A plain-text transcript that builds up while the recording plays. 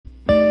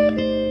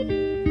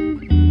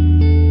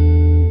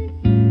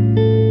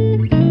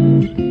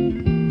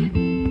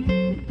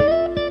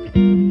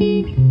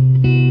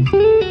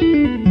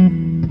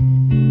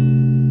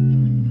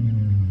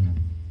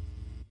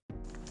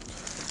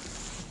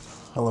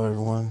Hello,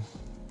 everyone.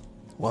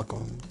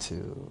 Welcome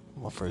to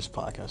my first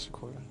podcast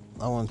recording.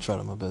 I want to try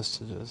to my best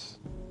to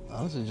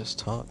honestly, just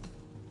talk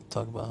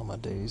about how my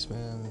day's been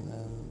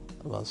and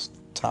about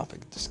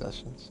topic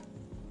discussions.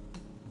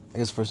 I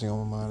guess the first thing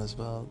on my mind is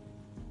about.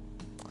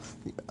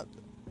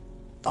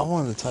 I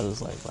wanted the title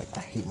is like I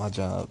hate my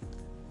job.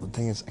 The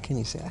thing is, I can't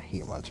even say I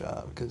hate my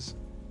job because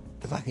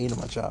if I hated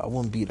my job, I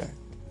wouldn't be there.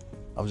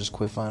 I would just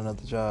quit finding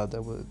another job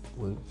that would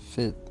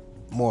fit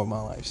more of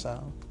my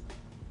lifestyle.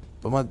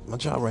 But my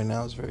job right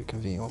now is very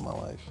convenient with my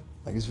life.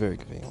 Like, it's very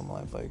convenient with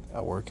my life. Like,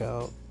 I work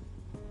out,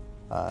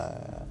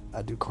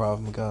 I do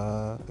Krav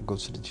Maga, I go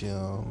to the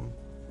gym,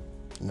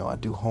 I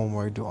do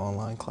homework, do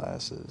online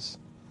classes.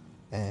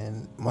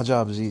 And my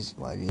job is easy.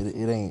 Like,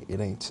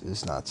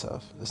 it's not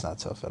tough. It's not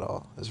tough at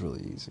all. It's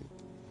really easy.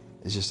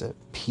 It's just that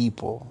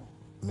people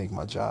make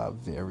my job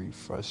very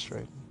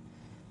frustrating.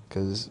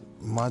 Because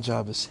my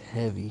job is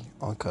heavy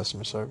on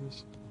customer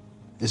service.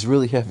 It's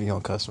really heavy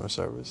on customer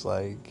service.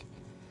 Like,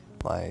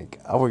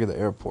 I work at the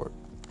airport.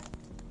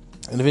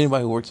 And if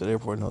anybody who works at the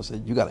airport knows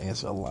that you got to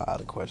answer a lot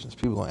of questions.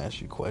 People don't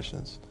ask you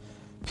questions.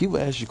 People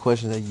ask you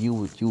questions that you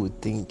would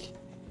think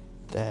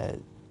that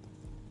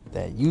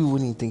you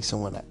wouldn't even think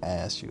someone to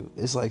ask you.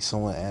 It's like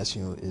someone asks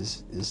you,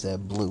 is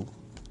that blue?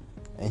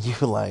 And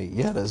you're like,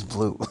 yeah, that's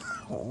blue.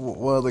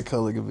 What other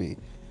color could be?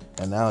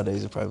 And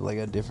nowadays it's probably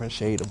like a different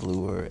shade of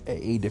blue or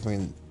eight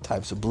different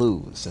types of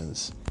blue,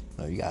 since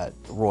you got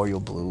royal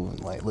blue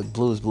and like, look,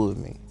 blue is blue to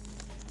me.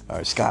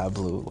 Or sky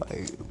blue,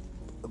 like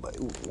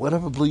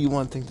whatever blue you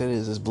want to think that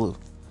is blue.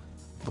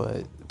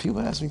 But people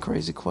ask me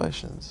crazy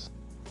questions,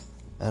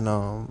 and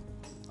I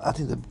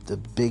think the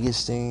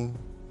biggest thing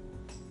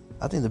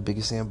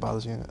that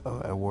bothers me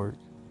at work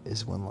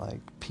is when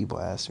like people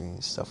ask me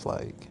stuff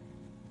like,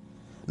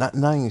 not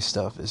even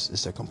stuff,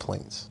 it's their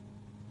complaints.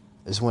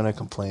 It's when they're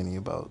complaining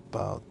about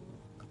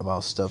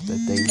stuff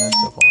that they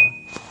messed up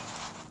on.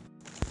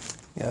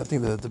 Yeah, I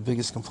think that the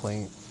biggest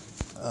complaint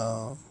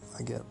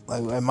I get,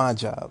 like at my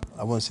job,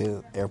 I wouldn't say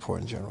the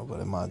airport in general,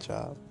 but at my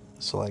job.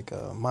 So like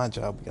my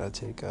job, we gotta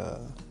take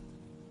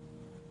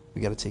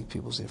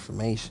people's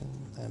information,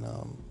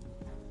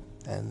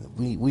 and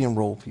we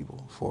enroll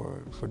people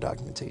for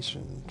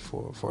documentation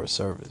for a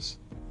service,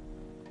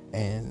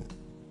 and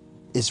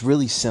it's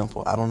really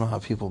simple. I don't know how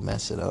people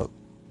mess it up,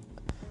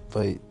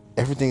 but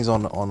everything's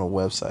on the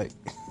website.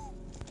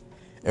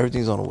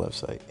 Everything's on the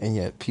website, and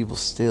yet people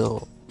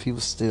still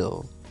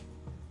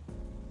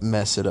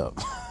mess it up.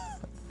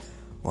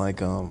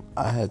 Like,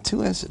 I had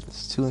two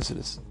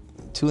incidents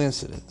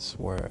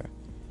where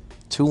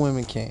two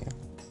women came.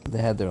 They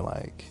had their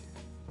like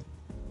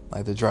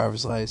their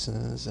driver's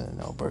license and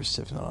birth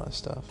certificate and all that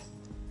stuff,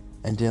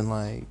 and then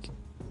like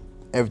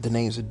the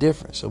names are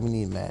different, so we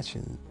need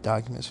matching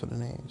documents for the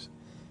names.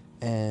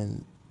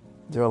 And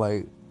they're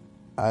like,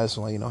 I asked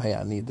them, like, hey,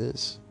 I need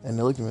this, and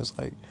they looked at me, it's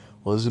like,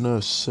 well, isn't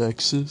that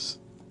sexist?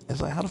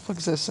 It's like, how the fuck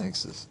is that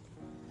sexist?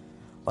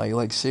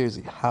 Like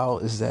seriously, how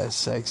is that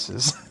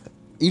sexist?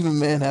 Even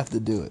men have to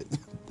do it.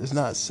 It's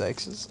not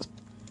sexist.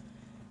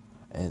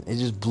 And it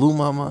just blew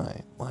my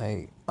mind.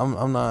 Like,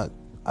 I'm not,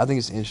 I think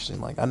it's interesting.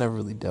 Like, I never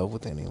really dealt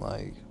with any,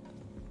 like,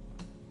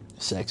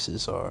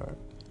 sexist or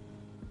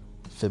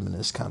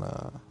feminist kind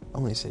of, I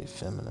wouldn't say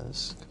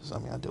feminist, because, I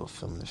deal with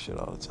feminist shit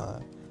all the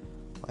time.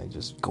 Like,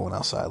 just going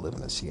outside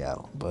living in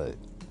Seattle. But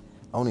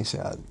I wouldn't say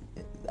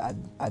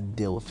I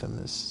deal with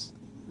feminists.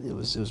 It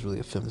was really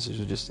a feminist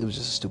issue. It was just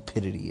a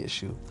stupidity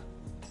issue.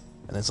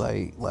 And it's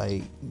like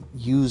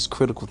use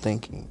critical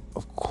thinking.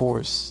 Of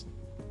course,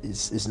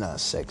 it's not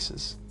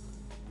sexist.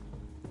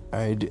 All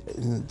right.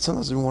 And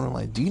sometimes we wonder,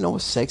 like, do you know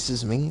what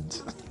sexist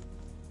means?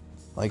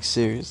 Like,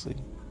 seriously.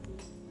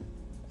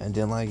 And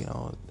then, like,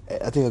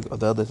 I think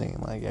the other thing,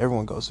 like,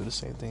 everyone goes through the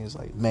same thing, is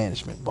like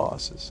management,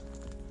 bosses.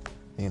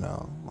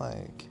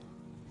 Like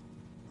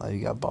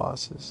you got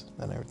bosses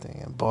and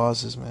everything, and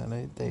bosses,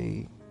 man,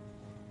 they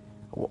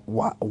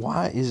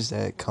why is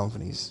that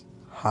companies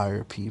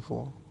hire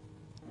people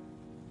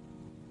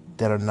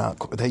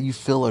that you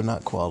feel are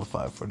not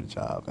qualified for the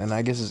job? And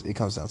I guess it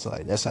comes down to,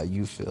 like, that's how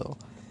you feel.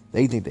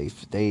 They think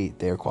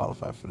they're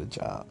qualified for the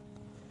job,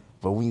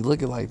 but when you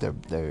look at like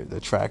their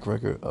track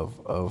record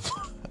of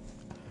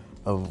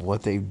of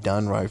what they've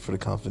done right for the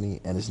company,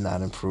 and it's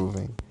not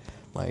improving.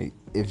 Like,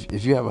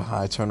 if you have a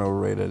high turnover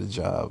rate at a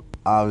job,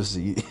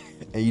 obviously,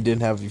 and you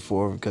didn't have it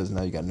before because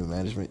now you got new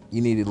management,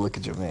 you need to look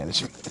at your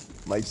management.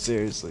 Like,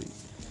 seriously,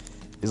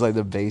 it's like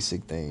the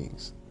basic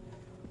things.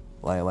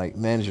 Like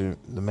the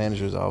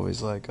manager is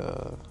always like,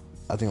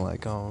 I think,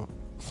 like,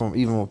 from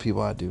even with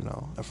people I do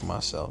know, and for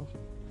myself,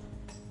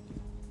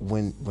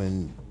 when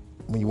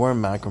you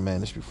weren't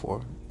micromanaged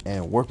before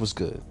and work was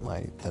good,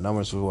 like the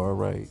numbers were all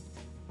right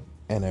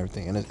and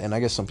everything, and I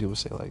guess some people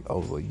say, like, oh,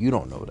 well, you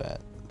don't know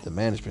that. The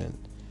management,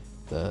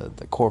 the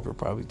corporate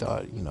probably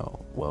thought,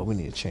 well, we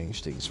need to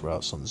change things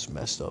around, something's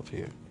messed up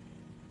here.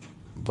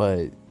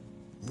 But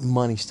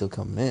money's still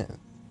coming in,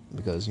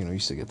 because you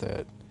still get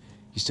that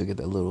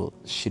little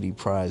shitty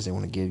prize they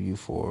want to give you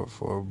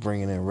for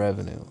bringing in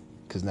revenue,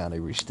 because now they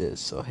reached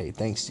this. So hey,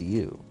 thanks to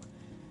you,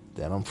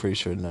 that I'm pretty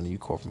sure none of you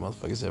corporate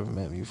motherfuckers ever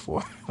met me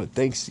before. But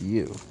thanks to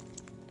you,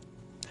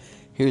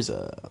 here's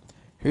a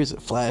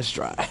flash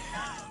drive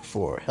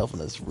for helping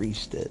us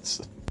reach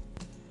this.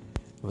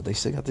 But they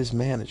still got this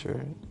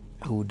manager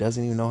who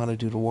doesn't even know how to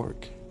do the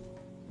work.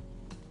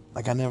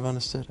 Like, I never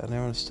understood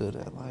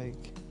that.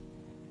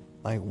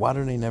 Like, why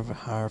do they never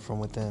hire from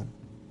within?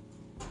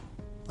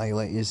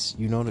 Like it's,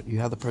 you know, you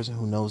have the person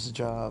who knows the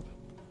job,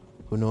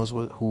 who knows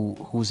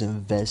who's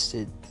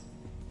invested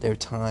their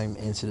time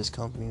into this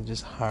company.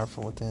 Just hire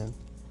from within.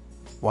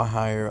 Why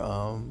hire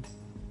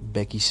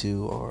Becky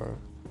Sue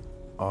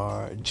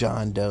or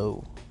John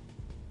Doe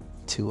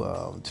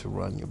to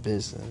run your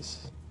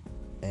business,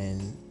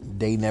 and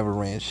they never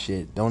ran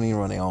shit. Don't even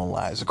run their own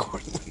lives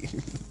accordingly,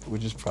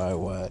 which is probably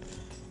why.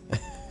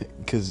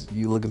 Because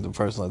you look at the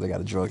person like they got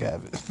a drug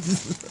habit.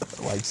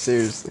 Like,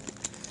 seriously.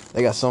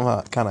 They got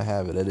some kind of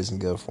habit that isn't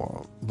good for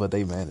them, but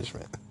they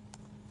management.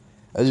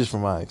 That's just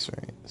from my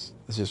experience.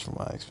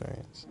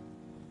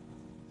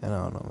 And I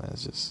don't know, man.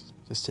 It's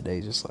just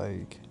today, just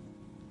like,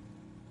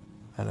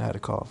 I had to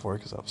call off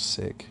work because I was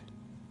sick.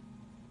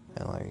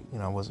 And, like, you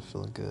know, I wasn't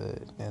feeling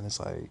good. And it's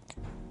like,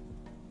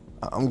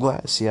 I'm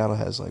glad Seattle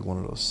has, like, one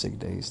of those sick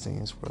days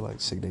things where,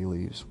 like, sick day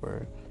leaves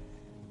where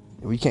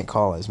you can't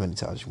call as many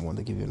times as you want.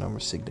 They give you a number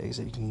of sick days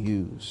that you can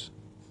use.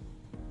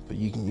 But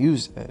you can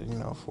use that, you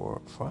know,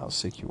 for how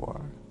sick you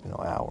are, you know,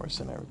 hours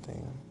and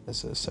everything.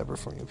 It's separate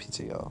from your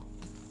PTO.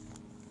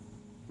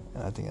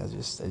 And I think it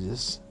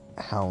just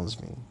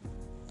hounds me.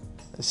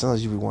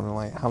 Sometimes you be wondering,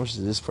 like, how much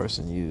did this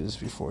person use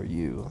before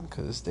you?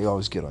 Because they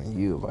always get on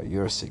you about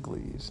your sick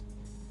leaves.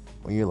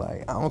 When you're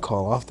like, I don't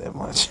call off that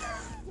much.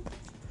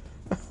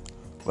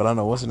 But I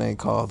know what's the name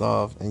called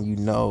off, and you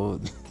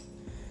know,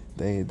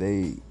 they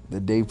the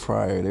day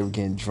prior they were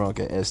getting drunk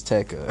at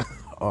Azteca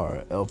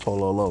or El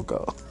Polo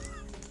Loco.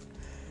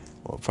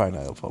 Well, probably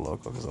not El Polo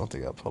Loco, because I don't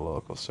think El Polo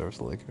Loco serves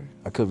liquor.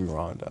 I could be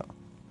wrong, though.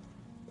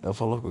 El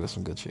Polo Loco got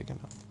some good chicken,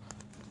 though.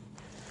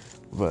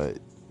 But,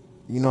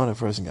 you know, that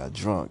person got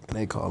drunk, and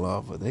they call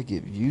off, but they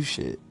give you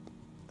shit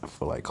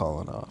for, like,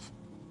 calling off.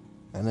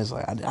 And it's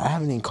like, I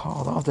haven't even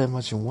called off that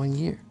much in 1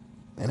 year.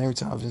 And every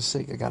time I've been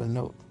sick, I got a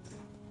note.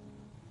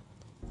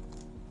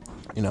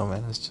 You know,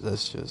 man,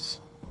 that's just,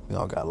 we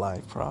all got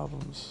life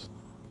problems.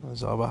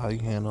 It's all about how you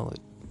handle it.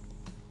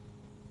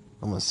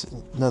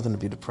 Nothing to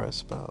be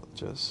depressed about,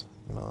 just,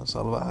 you know, it's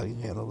all about how you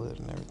handle it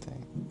and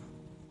everything.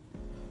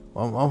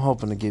 Well, I'm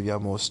hoping to give y'all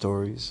more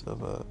stories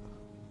of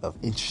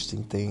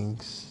interesting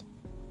things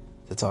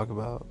to talk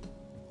about.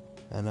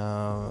 And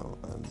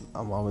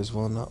I'm always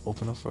willing to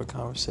open up for a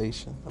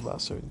conversation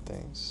about certain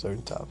things,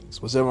 certain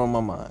topics, whatever on my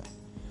mind.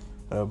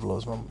 Whatever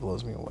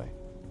blows me away.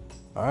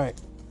 All right.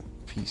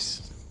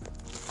 Peace.